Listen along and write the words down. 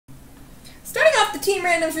team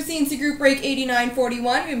randoms for C&C Group Break 8941.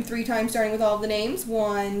 We have them 3 times starting with all the names.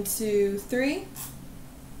 1, 2, 3.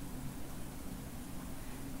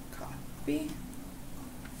 Copy.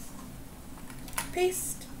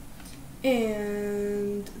 Paste.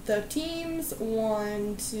 And the teams.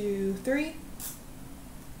 1, 2, 3.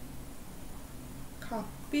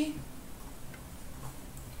 Copy.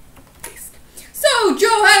 So,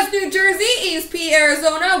 Joe has New Jersey, Ace P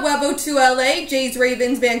Arizona, Webo 2 LA, Jays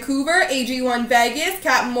Ravens Vancouver, AG1 Vegas,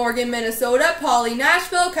 Captain Morgan Minnesota, Paulie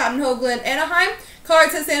Nashville, Captain Hoagland Anaheim,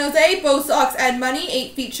 Cards at San Jose, Bo Sox Ed Money,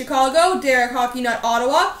 8 Feet Chicago, Derek Hockey Nut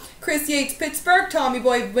Ottawa, Chris Yates Pittsburgh, Tommy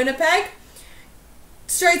Boy Winnipeg,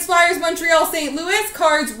 Stripes Flyers Montreal St. Louis,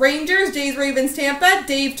 Cards Rangers, Jays Ravens Tampa,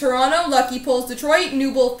 Dave Toronto, Lucky Pulls Detroit,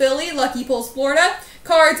 Newbull Philly, Lucky Pulls Florida,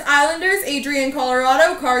 Cards Islanders, Adrian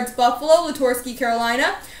Colorado, Cards Buffalo, Latorsky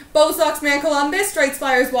Carolina, Bo Sox Man Columbus, Stripes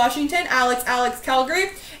Flyers Washington, Alex Calgary,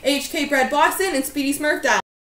 HK Bread Boston, and Speedy Smurf Dallas.